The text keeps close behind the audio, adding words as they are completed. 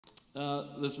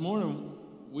This morning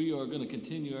we are going to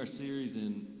continue our series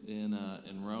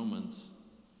in Romans.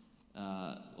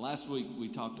 Last week we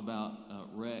talked about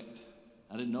wrecked.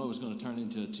 I didn't know it was going to turn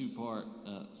into a two-part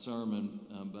sermon,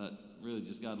 but really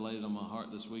just God laid it on my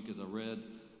heart this week as I read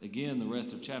again the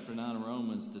rest of chapter 9 of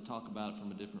Romans to talk about it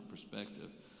from a different perspective.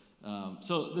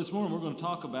 So this morning we're going to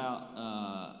talk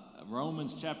about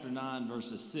Romans chapter 9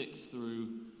 verses 6 through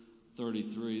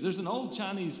 33. There's an old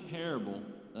Chinese parable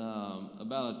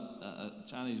about a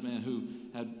Chinese man who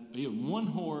had one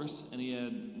horse and he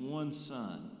had one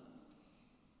son.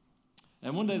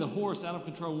 And one day the horse, out of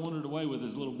control, wandered away with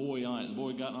his little boy on it. The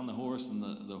boy got on the horse and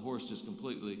the horse just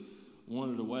completely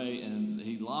wandered away, and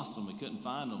he lost them. He couldn't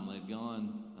find them. They'd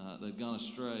gone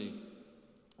astray.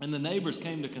 And the neighbors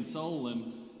came to console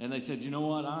him, and they said, "You know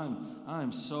what?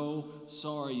 I'm so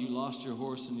sorry you lost your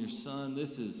horse and your son.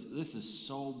 This is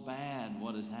so bad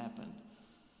what has happened."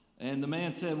 And the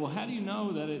man said, "Well, how do you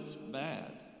know that it's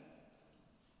bad?"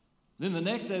 Then the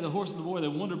next day, the horse and the boy, they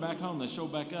wandered back home. They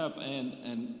showed back up,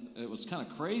 and it was kind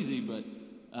of crazy, but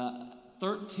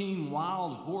 13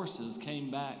 wild horses came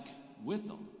back with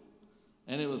them.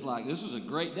 And it was like, this was a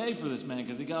great day for this man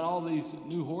because he got all these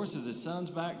new horses. His son's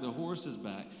back, the horse is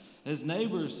back. His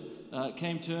neighbors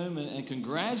came to him and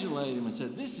congratulated him and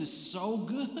said, "This is so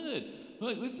good.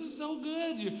 Look, this is so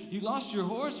good. You lost your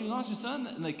horse, you lost your son,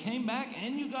 and they came back,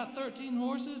 and you got 13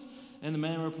 horses?" And the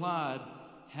man replied,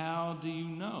 "How do you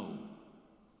know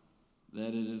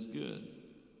that it is good?"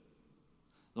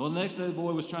 Well, the next day, the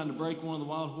boy was trying to break one of the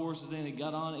wild horses in. He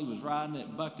got on it, he was riding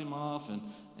it, bucked him off,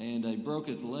 and he broke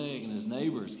his leg. And his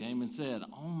neighbors came and said,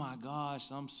 "Oh my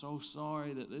gosh, I'm so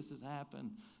sorry that this has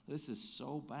happened. This is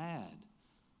so bad."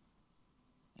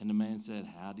 And the man said,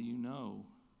 "How do you know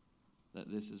that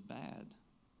this is bad?"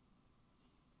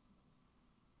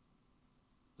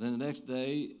 Then the next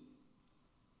day,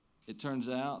 it turns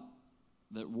out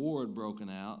that war had broken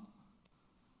out,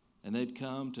 and they'd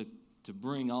come to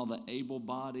bring all the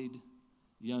able-bodied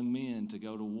young men to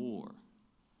go to war.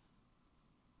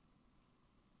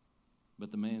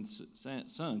 But the man's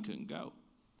son couldn't go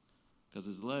because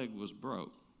his leg was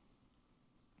broke.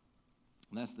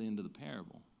 And that's the end of the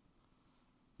parable.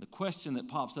 The question that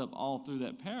pops up all through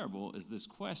that parable is this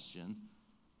question: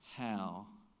 how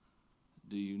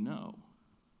do you know?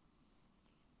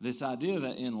 This idea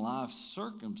that in life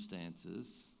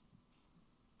circumstances,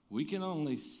 we can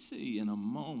only see in a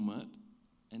moment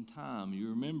in time. You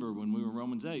remember when we were in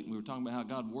Romans 8, we were talking about how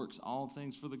God works all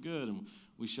things for the good, and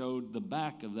we showed the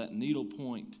back of that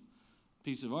needlepoint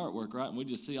piece of artwork, right? And we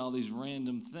just see all these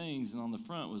random things, and on the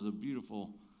front was a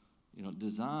beautiful,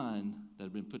 design that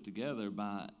had been put together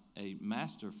by a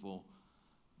masterful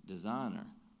designer.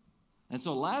 And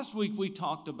so last week we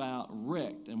talked about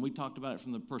wrecked, and we talked about it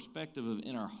from the perspective of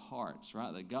in our hearts,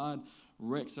 right? That God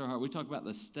wrecks our heart. We talked about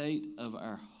the state of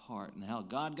our heart and how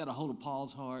God got a hold of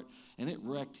Paul's heart, and it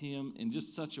wrecked him in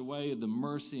just such a way of the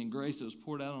mercy and grace that was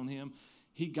poured out on him.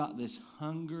 He got this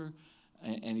hunger,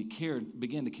 and he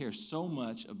began to care so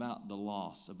much about the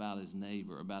lost, about his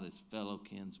neighbor, about his fellow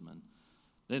kinsman.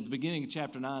 At the beginning of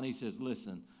chapter 9, he says,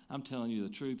 "Listen, I'm telling you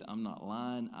the truth. I'm not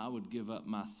lying. I would give up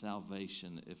my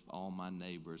salvation if all my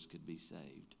neighbors could be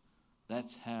saved."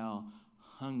 That's how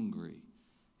hungry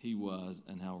he was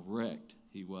and how wrecked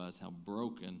he was, how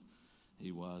broken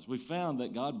he was. We found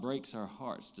that God breaks our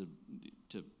hearts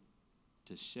to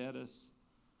shed us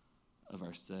of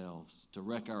ourselves, to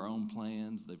wreck our own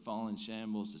plans. They fall in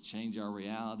shambles, to change our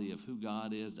reality of who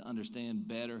God is, to understand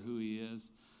better who he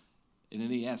is. And then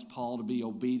he asked Paul to be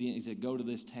obedient. He said, "Go to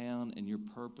this town and your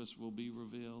purpose will be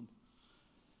revealed."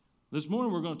 This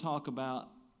morning we're going to talk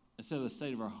about, instead of the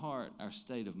state of our heart, our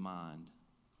state of mind.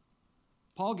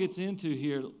 Paul gets into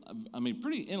here,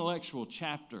 pretty intellectual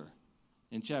chapter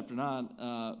in chapter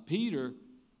 9. Peter,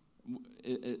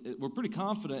 we're pretty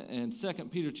confident in 2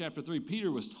 Peter chapter 3.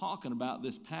 Peter was talking about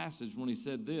this passage when he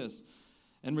said this: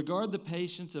 "And regard the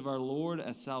patience of our Lord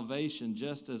as salvation,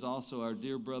 just as also our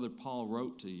dear brother Paul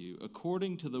wrote to you,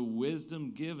 according to the wisdom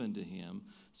given to him,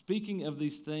 speaking of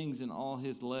these things in all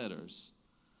his letters."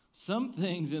 Some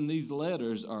things in these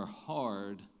letters are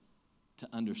hard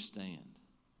to understand.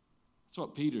 That's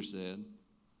what Peter said.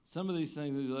 Some of these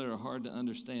things in these letters are hard to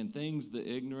understand. Things the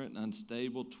ignorant and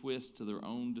unstable twist to their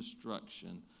own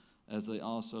destruction, as they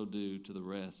also do to the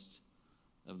rest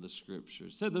of the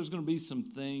Scriptures. Said there's going to be some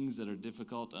things that are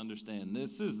difficult to understand.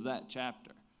 This is that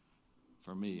chapter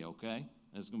for me, okay?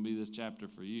 It's going to be this chapter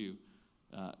for you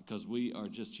because we are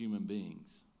just human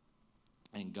beings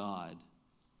and God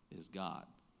is God.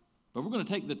 But we're going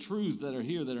to take the truths that are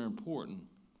here that are important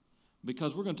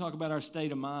because we're going to talk about our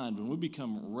state of mind. When we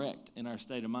become wrecked in our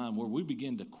state of mind, where we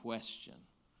begin to question,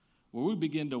 where we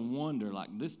begin to wonder,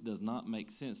 like, this does not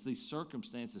make sense. These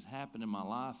circumstances happen in my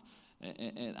life,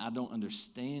 and I don't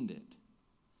understand it.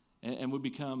 And we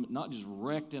become not just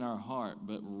wrecked in our heart,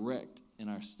 but wrecked in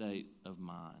our state of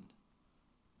mind.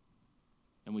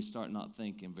 And we start not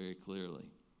thinking very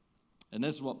clearly. And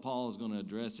this is what Paul is going to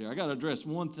address here. I got to address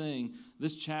one thing.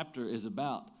 This chapter is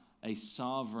about a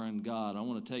sovereign God. I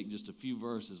want to take just a few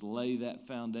verses, lay that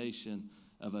foundation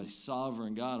of a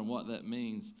sovereign God and what that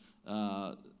means.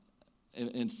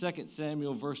 In 2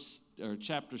 Samuel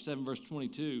chapter 7, verse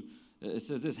 22, it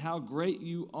says this, "How great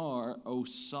you are, O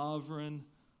sovereign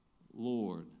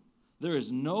Lord. There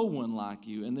is no one like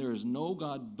you, and there is no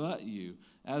God but you,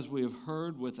 as we have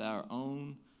heard with our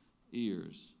own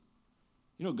ears."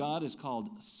 You know, God is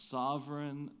called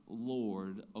Sovereign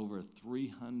Lord over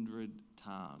 300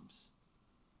 times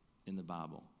in the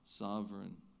Bible.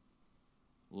 Sovereign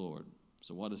Lord.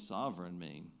 So what does sovereign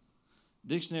mean?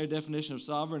 Dictionary definition of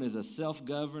sovereign is a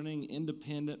self-governing,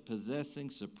 independent, possessing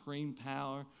supreme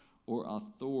power or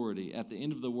authority. At the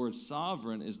end of the word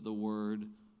sovereign is the word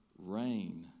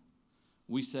reign.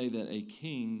 We say that a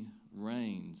king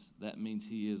reigns. That means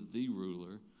he is the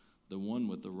ruler, the one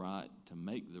with the right to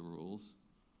make the rules.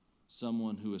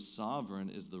 Someone who is sovereign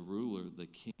is the ruler, the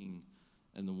king,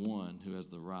 and the one who has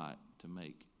the right to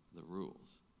make the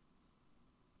rules.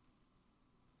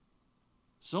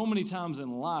 So many times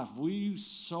in life, we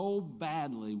so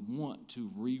badly want to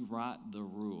rewrite the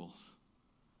rules.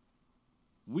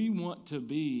 We want to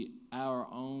be our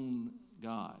own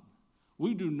God.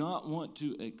 We do not want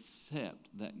to accept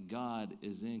that God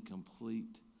is in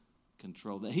complete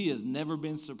control, that he has never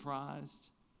been surprised,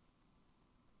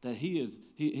 that he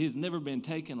has never been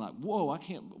taken like, whoa,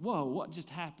 what just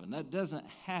happened? That doesn't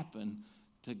happen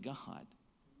to God.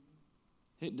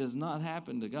 It does not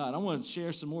happen to God. I want to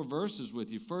share some more verses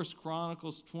with you. 1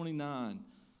 Chronicles 29,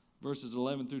 verses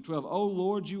 11 through 12. "O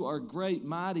Lord, you are great,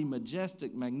 mighty,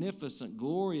 majestic, magnificent,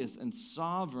 glorious, and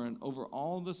sovereign over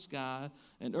all the sky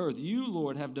and earth. You,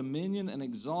 Lord, have dominion and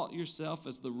exalt yourself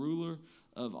as the ruler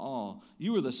of all.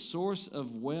 You are the source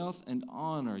of wealth and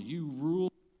honor. You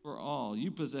rule over all.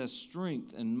 You possess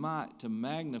strength and might to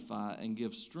magnify and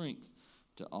give strength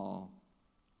to all."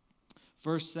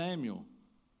 1 Samuel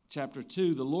Chapter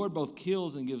 2, "The Lord both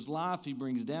kills and gives life. He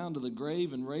brings down to the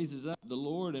grave and raises up. The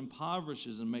Lord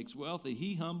impoverishes and makes wealthy.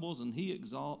 He humbles and he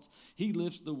exalts. He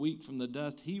lifts the weak from the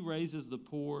dust. He raises the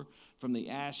poor from the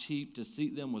ash heap to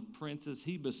seat them with princes.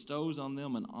 He bestows on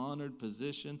them an honored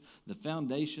position. The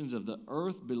foundations of the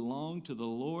earth belong to the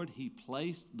Lord. He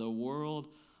placed the world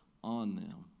on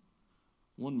them."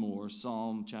 One more,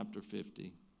 Psalm chapter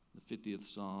 50, the 50th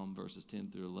Psalm, verses 10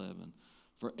 through 11.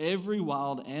 "For every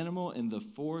wild animal in the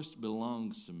forest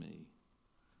belongs to me,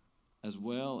 as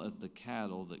well as the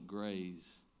cattle that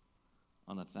graze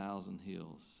on 1,000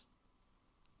 hills.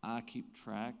 I keep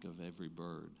track of every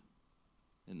bird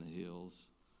in the hills,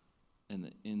 and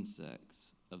the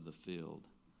insects of the field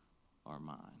are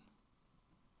mine."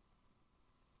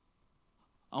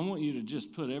 I want you to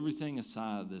just put everything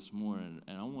aside this morning,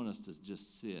 and I want us to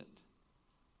just sit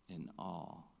in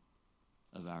awe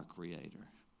of our Creator.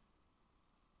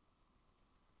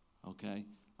 Okay?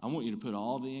 I want you to put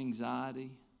all the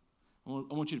anxiety. I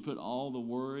want you to put all the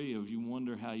worry of you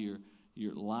wonder how your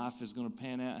life is going to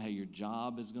pan out, how your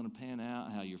job is going to pan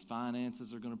out, how your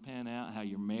finances are going to pan out, how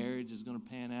your marriage is going to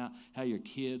pan out, how your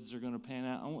kids are going to pan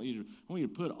out. I want you to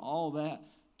put all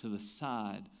that to the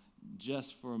side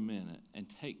just for a minute and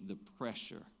take the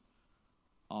pressure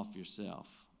off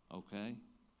yourself, okay?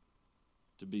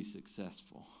 To be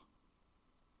successful.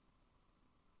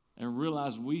 And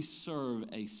realize we serve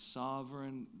a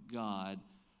sovereign God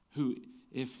who,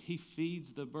 if he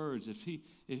feeds the birds, if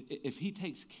he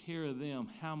takes care of them,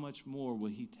 how much more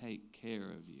will he take care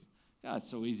of you? God, it's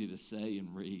so easy to say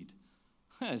and read.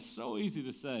 It's so easy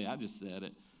to say. I just said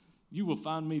it. You will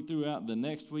find me throughout the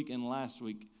next week and last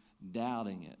week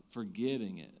doubting it,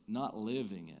 forgetting it, not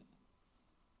living it.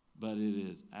 But it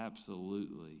is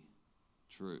absolutely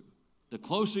true. The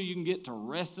closer you can get to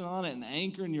resting on it and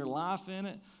anchoring your life in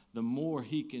it, the more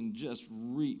he can just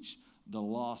reach the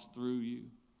lost through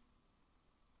you.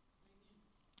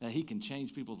 That he can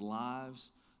change people's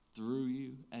lives through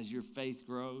you as your faith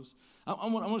grows. I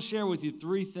want to share with you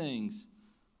 3 things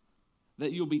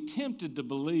that you'll be tempted to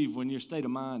believe when your state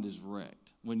of mind is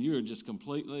wrecked, when you're just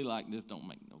completely like, this don't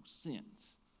make no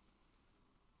sense.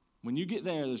 When you get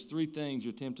there's 3 things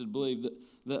you're tempted to believe.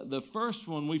 The first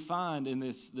one we find in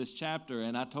this chapter,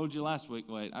 and I told you last week,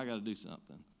 wait, I got to do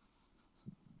something.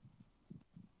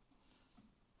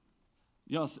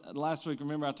 Y'all, last week,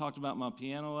 remember I talked about my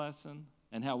piano lesson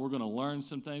and how we're going to learn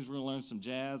some things. We're going to learn some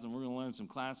jazz, and we're going to learn some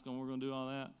classical, and we're going to do all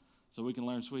that. So we can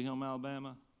learn Sweet Home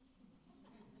Alabama?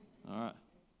 All right.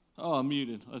 Oh, I'm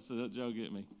muted. Let's let Joe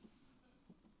get me.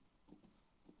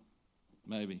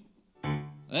 Maybe.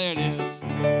 There it is.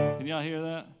 Can y'all hear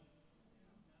that?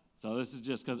 So this is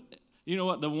just because, you know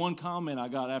what, the one comment I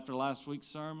got after last week's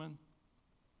sermon,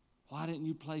 why didn't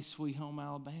you play Sweet Home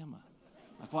Alabama?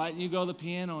 Like, why didn't you go to the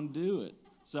piano and do it?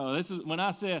 So this is, when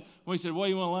he said, what do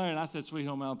you want to learn? I said, Sweet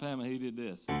Home Alabama. He did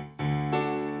this.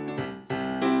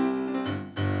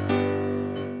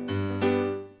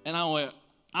 And I went,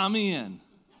 I'm in.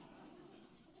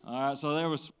 All right, so there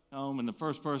was Sweet Home, and the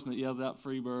first person that yells out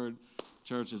Freebird,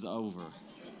 church is over.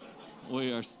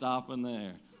 We are stopping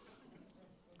there.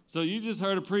 So you just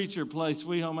heard a preacher play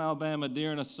Sweet Home Alabama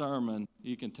during a sermon.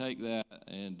 You can take that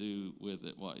and do with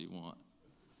it what you want.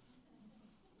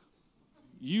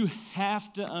 You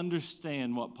have to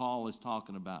understand what Paul is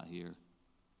talking about here.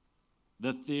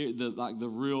 The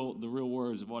real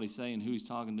words of what he's saying, who he's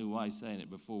talking to, why he's saying it,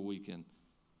 before we can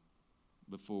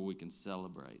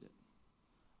celebrate it.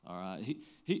 All right,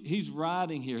 he's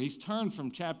writing here. He's turned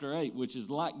from chapter 8, which is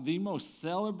like the most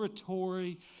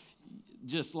celebratory,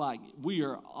 just like we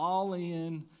are all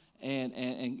in,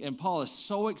 and Paul is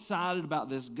so excited about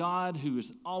this God who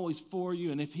is always for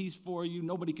you, and if he's for you,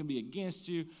 nobody can be against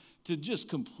you, to just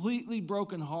completely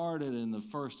brokenhearted in the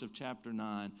first of chapter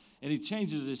 9. And he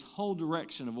changes his whole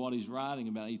direction of what he's writing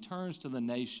about. He turns to the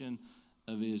nation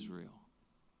of Israel,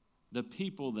 the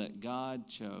people that God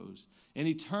chose. And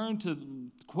he turned to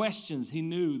questions he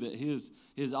knew that his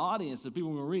audience, the people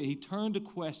who were reading, he turned to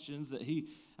questions that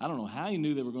I don't know how he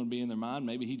knew they were going to be in their mind.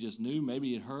 Maybe he just knew, maybe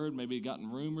he had heard, maybe he had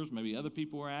gotten rumors, maybe other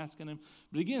people were asking him.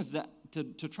 But he begins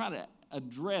to try to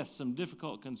address some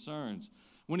difficult concerns.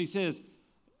 When he says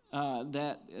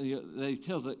that he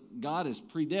tells that God is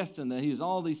predestined, that he is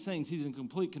all these things, he's in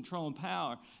complete control and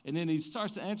power. And then he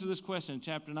starts to answer this question in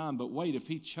chapter 9, but wait, if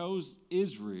he chose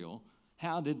Israel,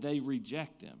 how did they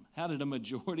reject him? How did a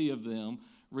majority of them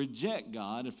reject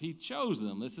God if he chose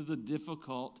them? This is a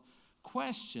difficult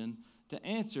question to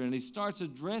answer. And he starts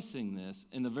addressing this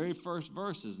in the very first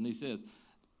verses. And he says,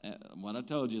 what I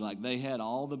told you, like they had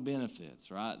all the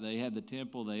benefits, right? They had the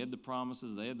temple, they had the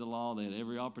promises, they had the law, they had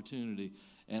every opportunity.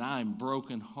 And I am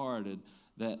brokenhearted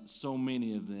that so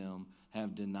many of them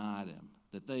have denied him,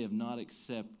 that they have not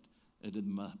accepted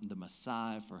the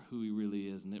Messiah for who he really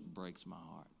is, and it breaks my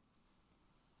heart.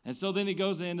 And so then he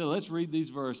goes into, let's read these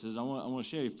verses. I want to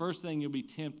share you. First thing you'll be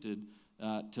tempted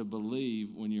to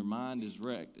believe when your mind is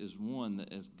wrecked is one,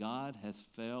 that as God has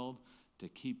failed to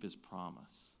keep his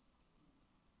promise.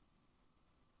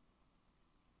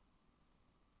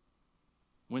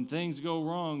 When things go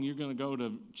wrong, you're going to go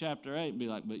to chapter 8 and be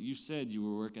like, but you said you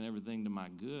were working everything to my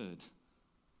good.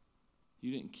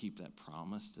 You didn't keep that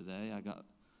promise today.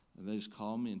 They just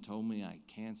called me and told me I had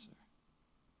cancer.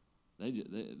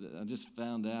 I just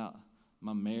found out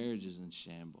my marriage is in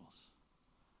shambles.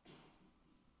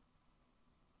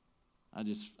 I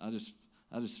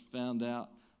just found out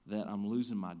that I'm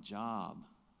losing my job.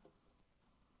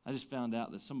 I just found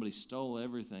out that somebody stole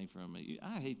everything from me.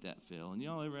 I hate that feeling.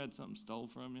 Y'all ever had something stole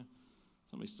from you?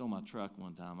 Somebody stole my truck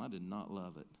one time. I did not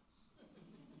love it.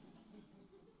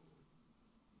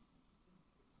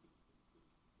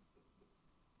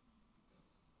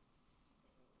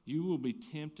 You will be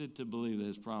tempted to believe that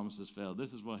his promises failed.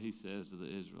 This is what he says to the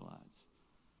Israelites.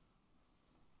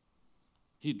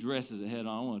 He addresses it head on.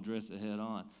 I want to address it head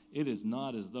on. It is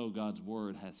not as though God's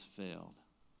word has failed.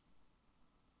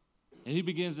 And he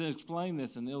begins to explain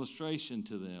this in illustration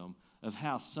to them of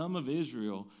how some of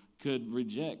Israel could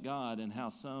reject God and how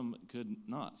some could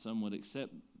not. Some would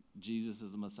accept Jesus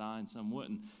as the Messiah and some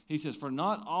wouldn't. He says, for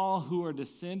not all who are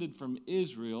descended from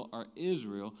Israel are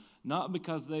Israel, not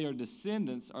because they are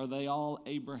descendants are they all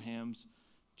Abraham's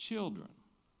children.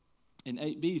 In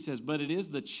 8b he says, but it is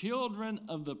the children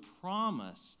of the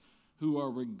promise who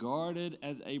are regarded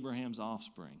as Abraham's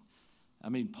offspring. I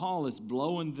mean, Paul is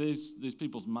blowing these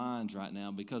people's minds right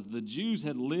now because the Jews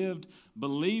had lived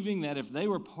believing that if they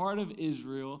were part of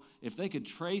Israel, if they could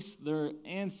trace their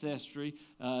ancestry,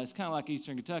 it's kind of like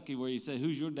Eastern Kentucky where you say,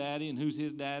 who's your daddy and who's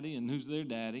his daddy and who's their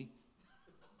daddy?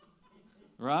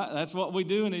 Right? That's what we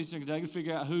do in Eastern Kentucky,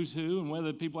 figure out who's who and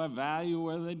whether people have value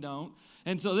or whether they don't.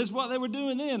 And so this is what they were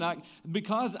doing then.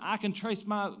 Because I can trace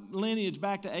my lineage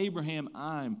back to Abraham,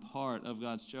 I'm part of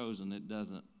God's chosen.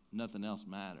 Nothing else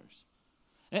matters.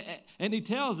 And he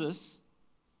tells us,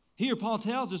 here Paul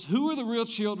tells us, who are the real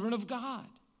children of God?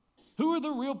 Who are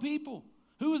the real people?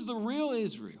 Who is the real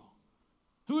Israel?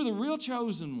 Who are the real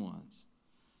chosen ones?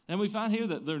 And we find here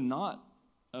that they're not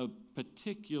a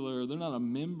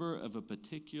member of a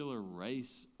particular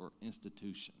race or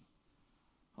institution.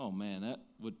 Oh man, that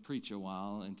would preach a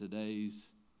while in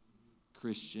today's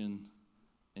Christian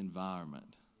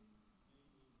environment.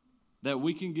 That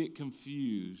we can get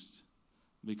confused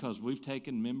because we've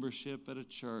taken membership at a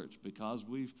church, because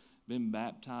we've been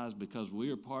baptized, because we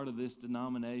are part of this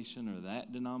denomination or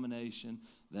that denomination,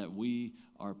 that we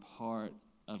are part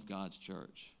of God's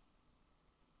church.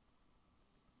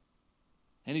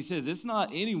 And he says it's not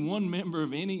any one member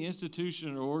of any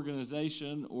institution or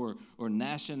organization or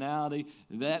nationality.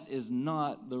 That is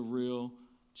not the real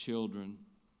children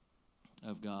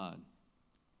of God.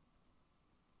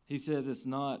 He says it's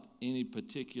not any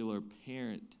particular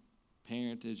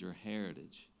parentage or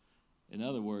heritage. In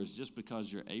other words, just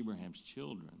because you're Abraham's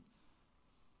children,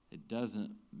 it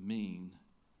doesn't mean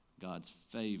God's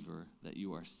favor, that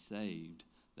you are saved,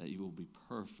 that you will be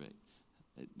perfect.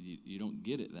 You don't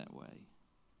get it that way.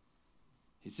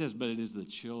 He says, but it is the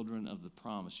children of the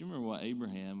promise. You remember what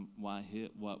Abraham,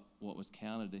 what was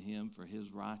counted to him for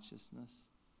his righteousness?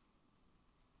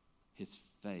 His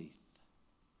faith.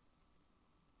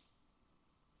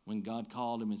 When God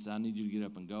called him and said, I need you to get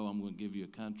up and go, I'm going to give you a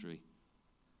country.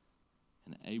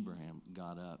 And Abraham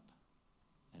got up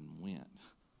and went.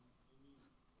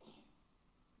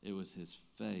 It was his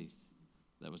faith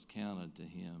that was counted to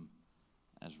him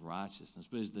as righteousness.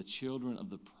 But it's the children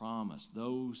of the promise,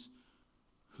 those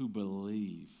who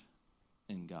believe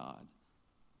in God.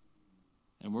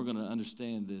 And we're going to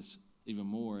understand this even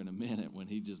more in a minute when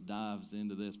he just dives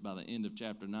into this. By the end of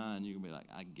chapter 9, you're going to be like,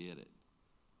 I get it.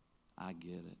 I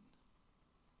get it.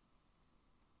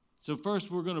 So first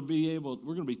we're going to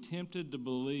be tempted to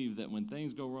believe that when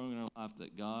things go wrong in our life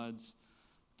that God's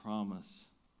promise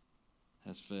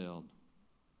has failed.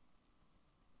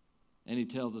 And he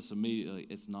tells us immediately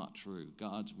it's not true.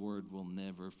 God's word will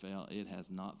never fail. It has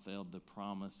not failed. The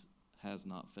promise has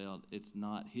not failed. It's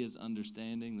not his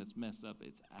understanding that's messed up.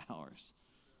 It's ours.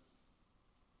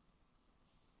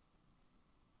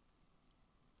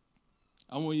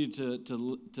 I want you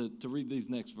to read these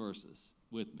next verses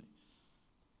with me.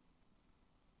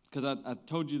 Because I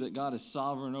told you that God is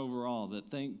sovereign over all,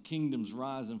 that kingdoms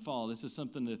rise and fall. This is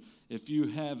something that if you're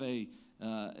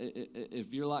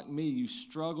like me, you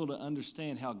struggle to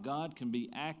understand how God can be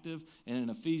active. And in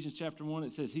Ephesians chapter 1,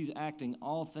 it says he's acting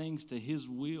all things to his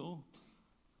will.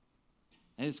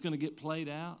 And it's going to get played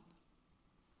out.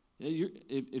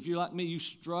 If you're like me, you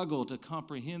struggle to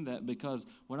comprehend that, because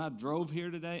when I drove here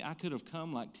today, I could have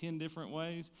come like 10 different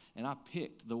ways, and I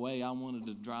picked the way I wanted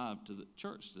to drive to the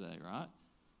church today, right?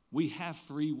 We have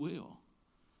free will.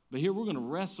 But here we're going to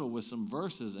wrestle with some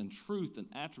verses and truth and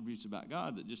attributes about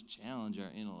God that just challenge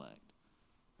our intellect.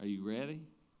 Are you ready?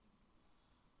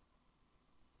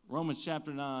 Romans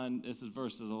chapter 9, this is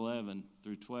verses 11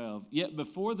 through 12. Yet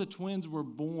before the twins were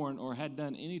born or had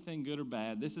done anything good or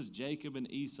bad, this is Jacob and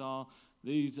Esau.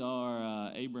 These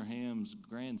are Abraham's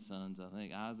grandsons, I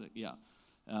think, Isaac. Yeah,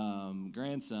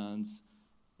 grandsons.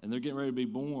 And they're getting ready to be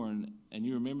born. And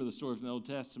you remember the story from the Old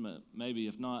Testament. Maybe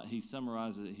if not, he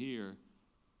summarizes it here.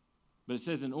 But it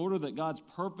says, in order that God's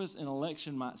purpose in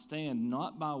election might stand,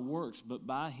 not by works, but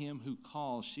by him who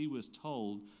calls, she was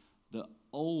told, the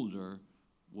older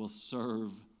will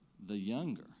serve the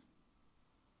younger.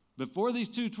 Before these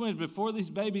two twins, before these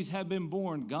babies had been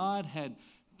born, God had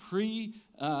he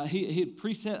had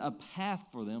preset a path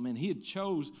for them, and he had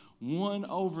chose one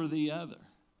over the other.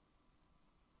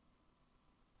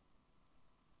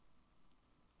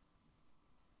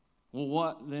 Well,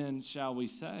 what then shall we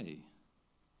say?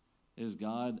 Is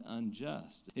God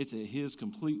unjust? It's his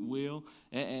complete will.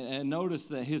 And notice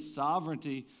that his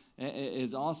sovereignty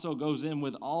also goes in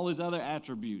with all his other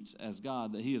attributes as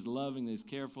God, that he is loving, that he's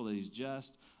careful, that he's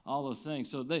just, all those things.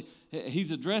 So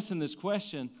he's addressing this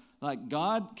question like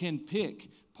God can pick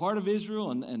part of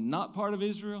Israel and not part of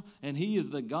Israel, and he is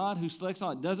the God who selects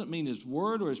all. It doesn't mean his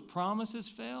word or his promises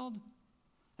failed.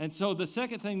 And so the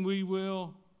second thing we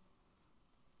will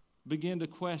begin to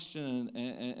question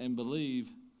and believe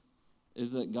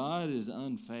is that God is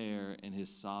unfair in his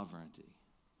sovereignty,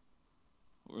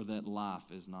 or that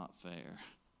life is not fair.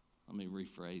 Let me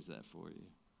rephrase that for you.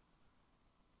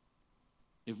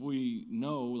 If we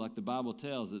know, like the Bible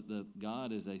tells, that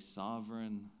God is a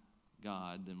sovereign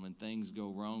God, then when things go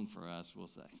wrong for us, we'll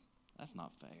say, that's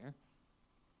not fair.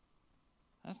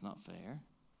 That's not fair.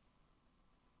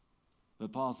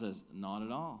 But Paul says, not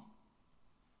at all.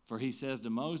 For he says to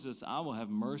Moses, I will have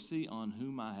mercy on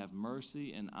whom I have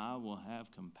mercy, and I will have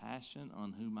compassion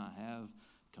on whom I have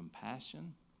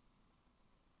compassion.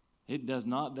 It does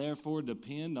not therefore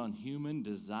depend on human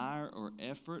desire or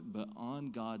effort, but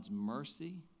on God's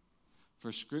mercy.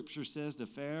 For Scripture says to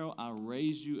Pharaoh, I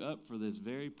raised you up for this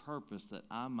very purpose, that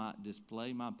I might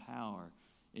display my power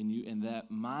in you, and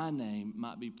that my name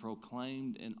might be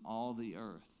proclaimed in all the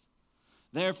earth.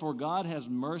 Therefore, God has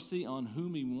mercy on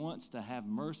whom he wants to have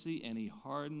mercy, and he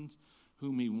hardens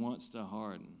whom he wants to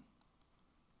harden.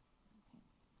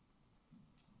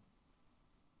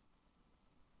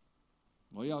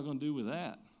 What are y'all going to do with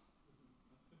that?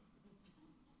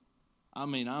 I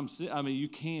mean, you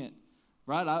can't,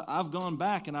 right? I've gone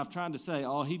back and I've tried to say,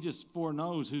 oh, he just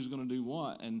foreknows who's going to do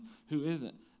what and who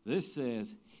isn't. This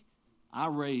says, I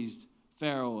raised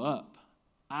Pharaoh up.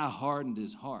 I hardened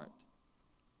his heart.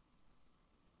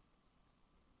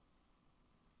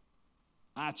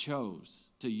 I chose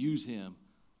to use him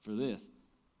for this.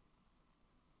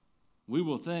 We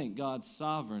will think God's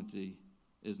sovereignty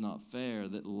is not fair,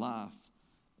 that life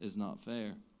is not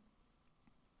fair.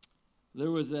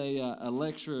 There was a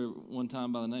lecturer one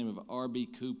time by the name of R.B.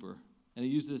 Cooper, and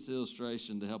he used this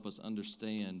illustration to help us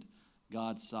understand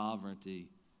God's sovereignty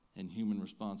and human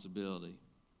responsibility.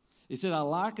 He said, I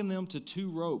liken them to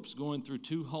two ropes going through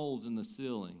two holes in the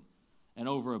ceiling and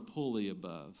over a pulley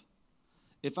above.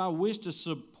 If I wish to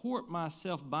support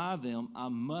myself by them, I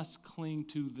must cling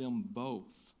to them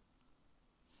both.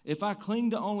 If I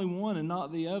cling to only one and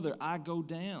not the other, I go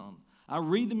down. I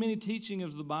read the many teachings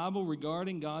of the Bible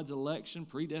regarding God's election,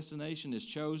 predestination, his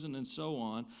chosen, and so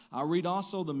on. I read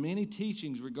also the many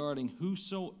teachings regarding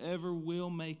whosoever will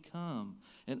may come,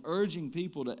 and urging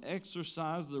people to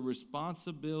exercise the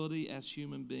responsibility as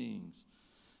human beings.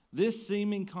 This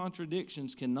seeming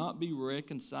contradictions cannot be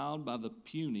reconciled by the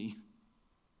puny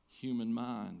human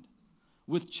mind.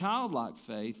 With childlike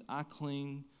faith, I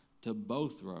cling to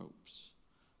both ropes,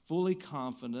 fully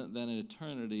confident that in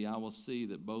eternity I will see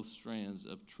that both strands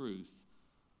of truth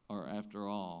are, after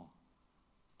all,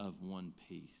 of one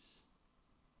piece.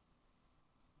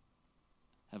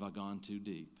 Have I gone too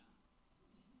deep?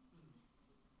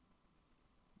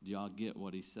 Do y'all get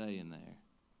what he's saying there?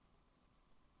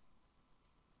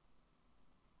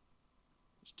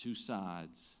 There's two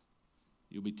sides.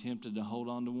 You'll be tempted to hold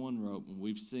on to one rope, and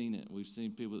we've seen it. We've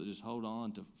seen people that just hold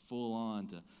on to full on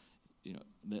to,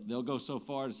 they'll go so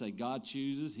far to say God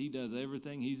chooses, he does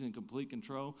everything, he's in complete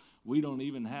control. We don't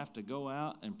even have to go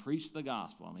out and preach the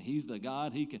gospel. I mean, he's the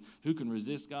God who can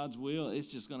resist God's will. It's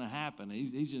just going to happen.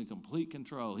 He's in complete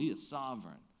control. He is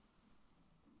sovereign.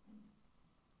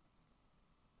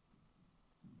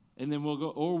 And then we'll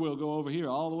go over here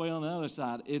all the way on the other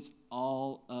side. It's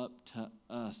all up to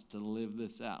us to live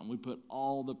this out. And we put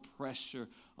all the pressure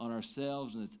on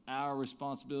ourselves, and it's our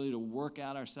responsibility to work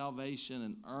out our salvation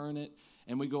and earn it.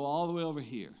 And we go all the way over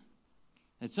here.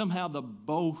 And somehow the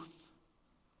both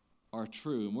are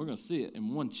true. And we're going to see it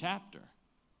in one chapter.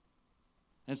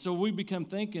 And so we become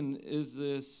thinking, is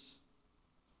this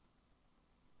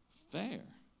fair?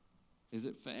 Is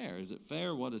it fair? Is it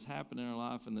fair what has happened in our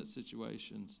life in the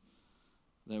situations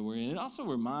that we're in? It also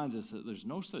reminds us that there's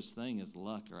no such thing as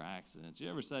luck or accidents. You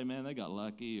ever say, man, they got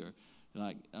lucky? Or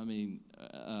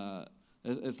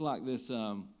it's like this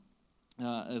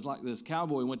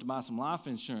cowboy went to buy some life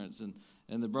insurance, and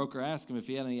the broker asked him if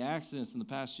he had any accidents in the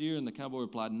past year, and the cowboy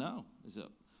replied, no. He said,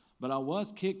 but I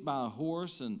was kicked by a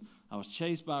horse, and I was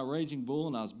chased by a raging bull,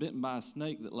 and I was bitten by a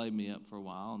snake that laid me up for a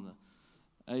while. And the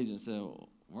agent said, well,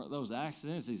 weren't those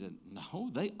accidents? He said, no,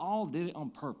 they all did it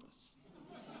on purpose.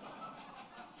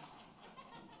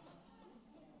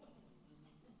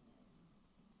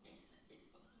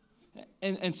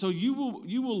 And so you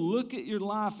will look at your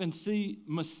life and see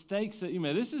mistakes that you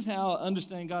made. This is how I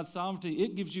understand God's sovereignty.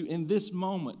 It gives you in this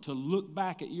moment to look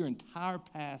back at your entire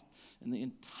past and the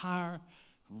entire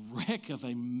wreck of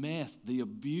a mess, the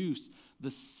abuse, the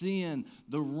sin,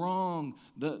 the wrong,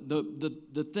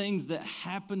 the things that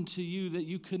happened to you that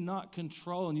you could not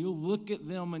control. And you'll look at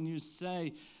them and you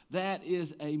say, that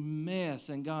is a mess.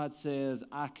 And God says,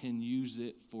 I can use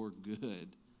it for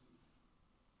good.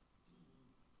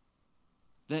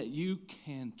 That you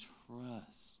can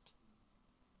trust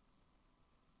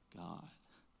God.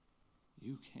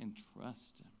 You can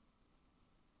trust him.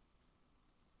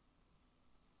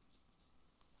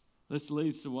 This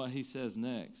leads to what he says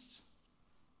next.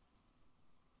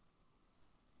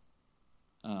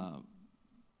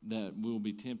 That we'll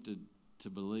be tempted to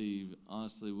believe,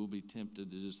 honestly, we'll be tempted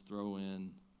to just throw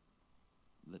in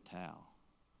the towel.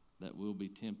 That we'll be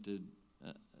tempted,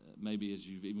 maybe as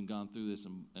you've even gone through this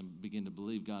and begin to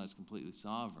believe God is completely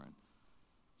sovereign.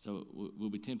 So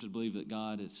we'll be tempted to believe that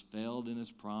God has failed in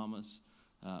his promise.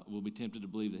 We'll be tempted to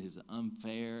believe that he's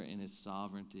unfair in his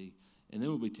sovereignty. And then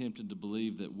we'll be tempted to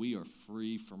believe that we are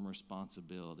free from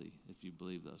responsibility if you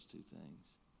believe those two things.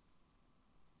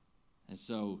 And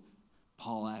so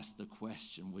Paul asked the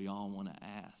question we all want to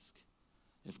ask.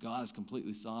 If God is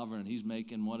completely sovereign and he's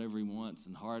making whatever he wants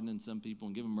and hardening some people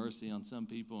and giving mercy on some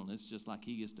people, and it's just like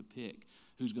he gets to pick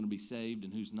who's going to be saved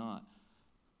and who's not.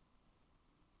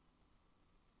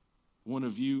 One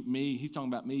of you, me, he's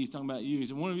talking about me, he's talking about you. He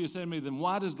said, one of you said to me, then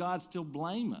why does God still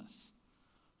blame us?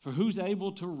 For who's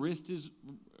able to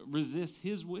resist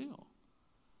his will?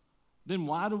 Then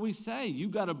why do we say you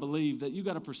got to believe that you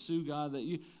got to pursue God?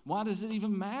 Why does it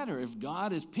even matter if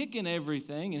God is picking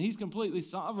everything and he's completely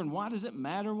sovereign? Why does it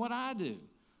matter what I do?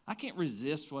 I can't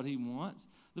resist what he wants.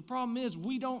 The problem is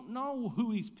we don't know who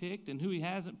he's picked and who he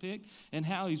hasn't picked and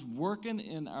how he's working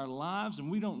in our lives, and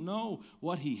we don't know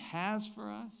what he has for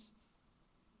us.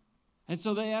 And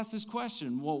so they ask this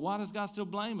question, well, why does God still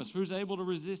blame us? For who's able to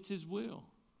resist his will?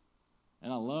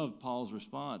 And I love Paul's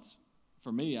response.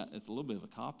 For me, it's a little bit of a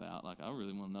cop-out. Like, I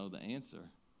really want to know the answer.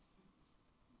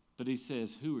 But he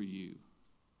says, who are you,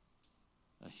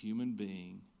 a human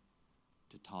being,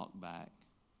 to talk back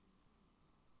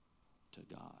to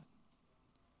God?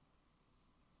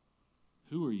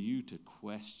 Who are you to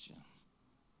question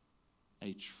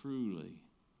a truly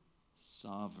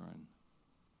sovereign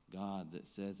God that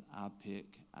says, I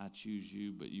pick, I choose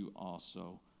you, but you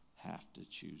also have to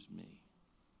choose me?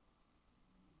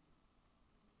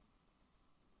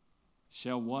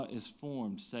 Shall what is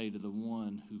formed say to the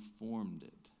one who formed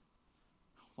it,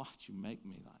 why'd you make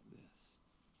me like this?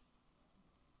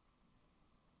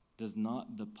 Does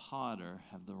not the potter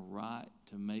have the right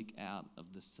to make out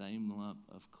of the same lump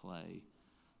of clay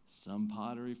some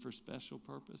pottery for special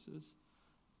purposes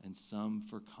and some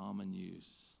for common use?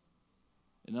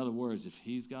 In other words, if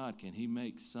he's God, can he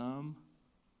make some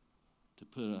to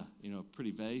put a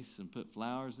pretty vase and put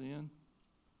flowers in,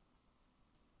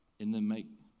 and then make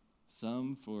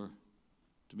some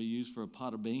to be used for a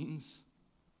pot of beans?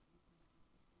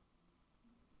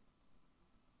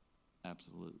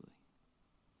 Absolutely.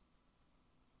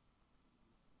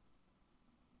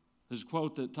 There's a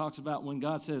quote that talks about when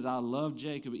God says, I love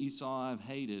Jacob, Esau I've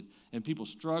hated. And people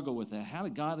struggle with that. How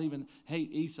did God even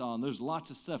hate Esau? And there's lots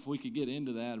of stuff we could get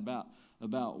into that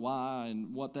about why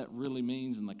and what that really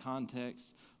means in the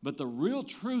context. But the real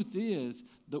truth is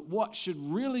that what should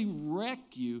really wreck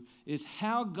you is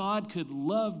how God could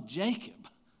love Jacob.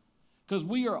 Because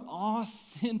we are all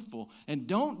sinful and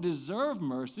don't deserve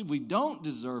mercy. We don't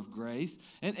deserve grace.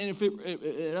 And if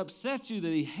it upsets you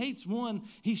that he hates one,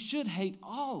 he should hate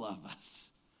all of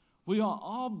us. We are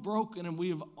all broken and we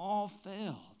have all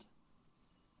failed.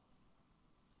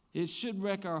 It should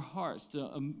wreck our hearts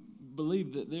to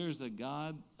believe that there's a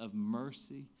God of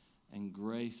mercy and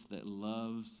grace that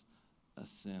loves a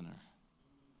sinner.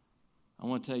 I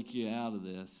want to take you out of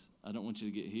this. I don't want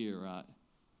you to get here, right?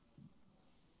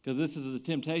 Because this is the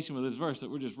temptation with this verse, that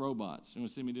we're just robots. You want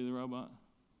to see me do the robot?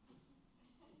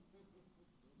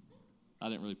 I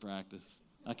didn't really practice.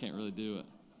 I can't really do it.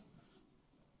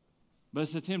 But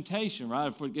it's a temptation,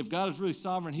 right? If God is really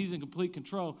sovereign, he's in complete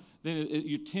control, then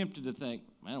you're tempted to think,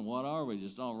 man, what are we?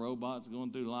 Just all robots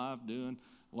going through life doing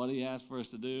what he asked for us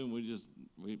to do,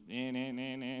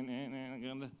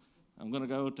 and I'm going to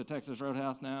go to Texas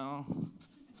Roadhouse now.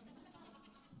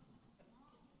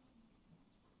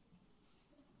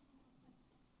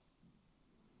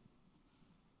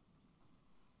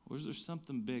 Or is there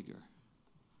something bigger?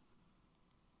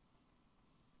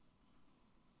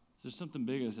 Is there something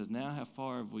bigger that says, now how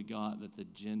far have we got that the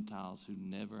Gentiles who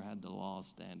never had the law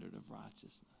standard of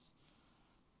righteousness,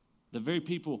 the very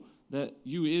people that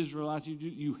you Israelites,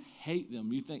 you hate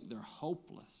them, you think they're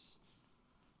hopeless,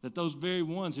 that those very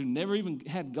ones who never even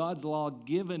had God's law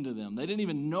given to them, they didn't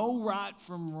even know right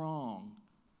from wrong,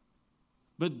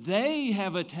 but they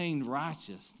have attained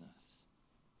righteousness.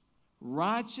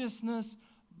 Righteousness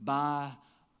by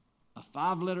a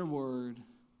 5-letter word,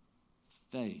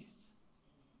 faith.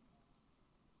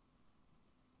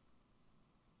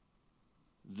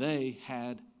 They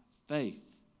had faith.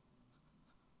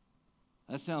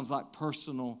 That sounds like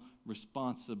personal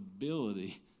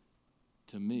responsibility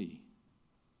to me.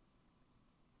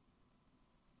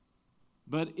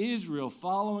 But Israel,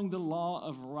 following the law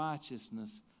of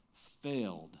righteousness,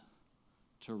 failed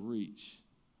to reach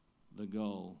the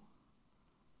goal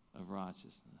of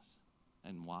righteousness.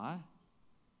 And why?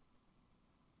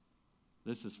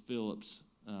 This is Philip's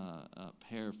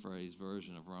paraphrase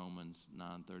version of Romans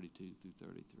 9:32 through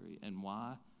 33. And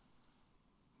why?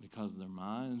 Because their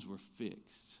minds were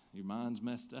fixed. Your mind's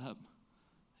messed up.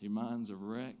 Your mind's a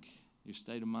wreck. Your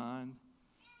state of mind,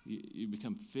 you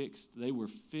become fixed. They were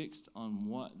fixed on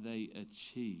what they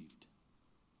achieved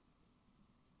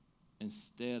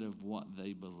instead of what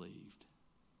they believed.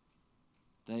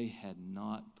 They had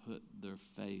not put their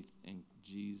faith in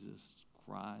Jesus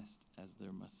Christ as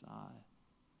their Messiah.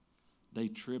 They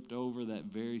tripped over that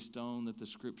very stone that the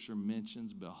scripture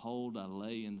mentions. Behold, I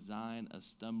lay in Zion a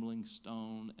stumbling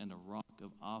stone and a rock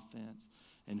of offense.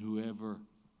 And whoever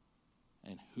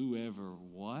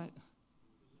what?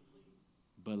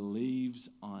 Believes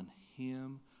on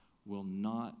him will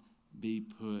not be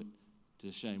put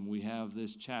to shame. We have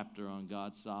this chapter on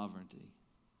God's sovereignty.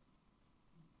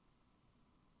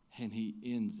 And he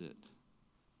ends it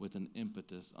with an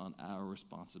impetus on our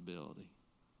responsibility.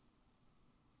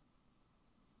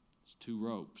 It's two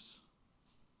ropes.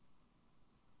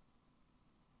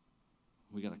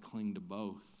 We got to cling to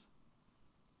both.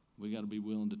 We got to be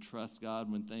willing to trust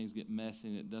God when things get messy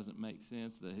and it doesn't make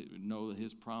sense, know that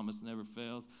his promise never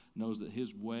fails, knows that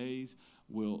his ways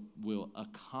will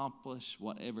accomplish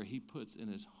whatever he puts in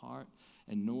his heart,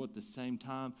 and know at the same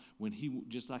time when he,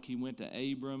 just like he went to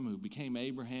Abram, who became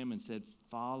Abraham and said,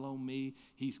 follow me,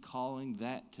 he's calling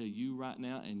that to you right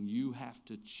now, and you have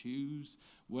to choose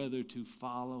whether to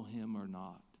follow him or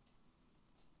not.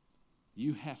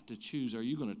 You have to choose. Are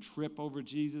you going to trip over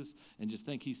Jesus and just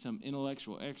think he's some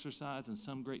intellectual exercise and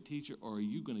some great teacher, or are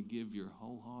you going to give your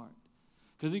whole heart?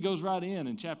 Because he goes right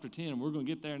in chapter 10, and we're going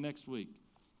to get there next week.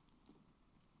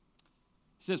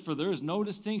 He says, for there is no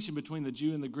distinction between the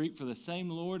Jew and the Greek, for the same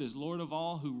Lord is Lord of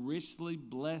all, who richly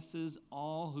blesses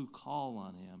all who call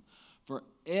on him. For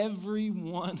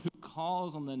everyone who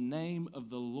calls on the name of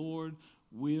the Lord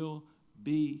will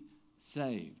be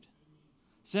saved.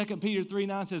 2 Peter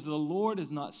 3:9 says, the Lord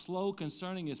is not slow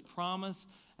concerning his promise,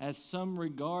 as some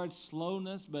regard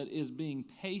slowness, but is being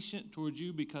patient towards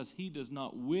you, because he does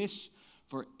not wish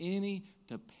for any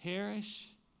to perish,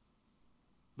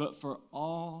 but for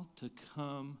all to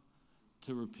come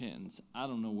to repentance. I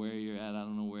don't know where you're at. I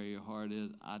don't know where your heart is.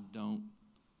 I don't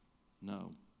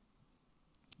know.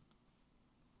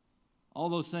 All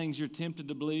those things you're tempted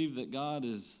to believe that God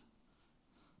is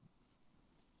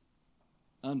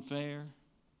unfair,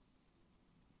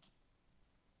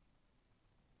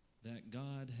 that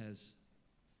God has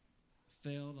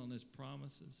failed on his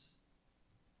promises,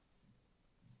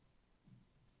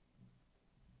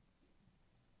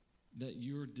 that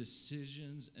your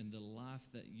decisions and the life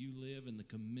that you live and the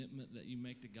commitment that you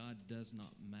make to God does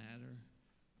not matter,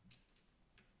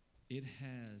 it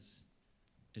has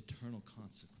eternal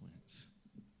consequence.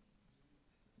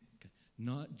 Okay.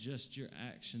 Not just your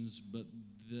actions, but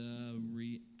the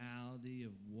reality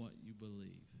of what you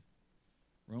believe.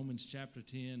 Romans chapter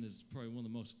 10 is probably one of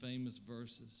the most famous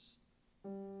verses.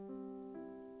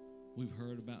 We've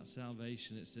heard about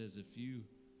salvation. It says if you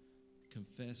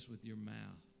confess with your mouth,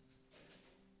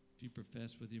 if you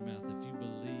profess with your mouth, if you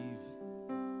believe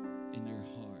in your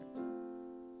heart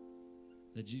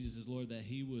that Jesus is Lord, that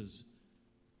he was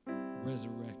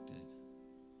resurrected,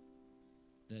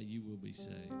 that you will be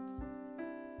saved.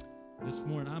 This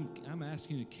morning, I'm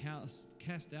asking you to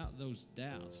cast out those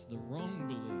doubts, the wrong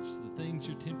beliefs, the things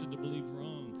you're tempted to believe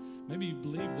wrong. Maybe you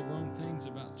believe the wrong things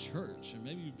about church, or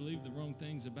maybe you believe the wrong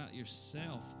things about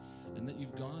yourself, and that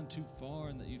you've gone too far,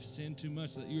 and that you've sinned too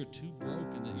much, that you're too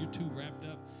broken, that you're too wrapped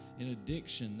up in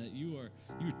addiction, that you're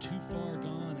too far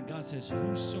gone. And God says,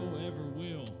 whosoever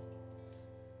will,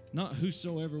 not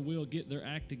whosoever will get their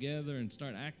act together and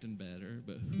start acting better,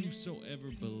 but whosoever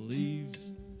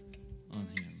believes on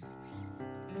him.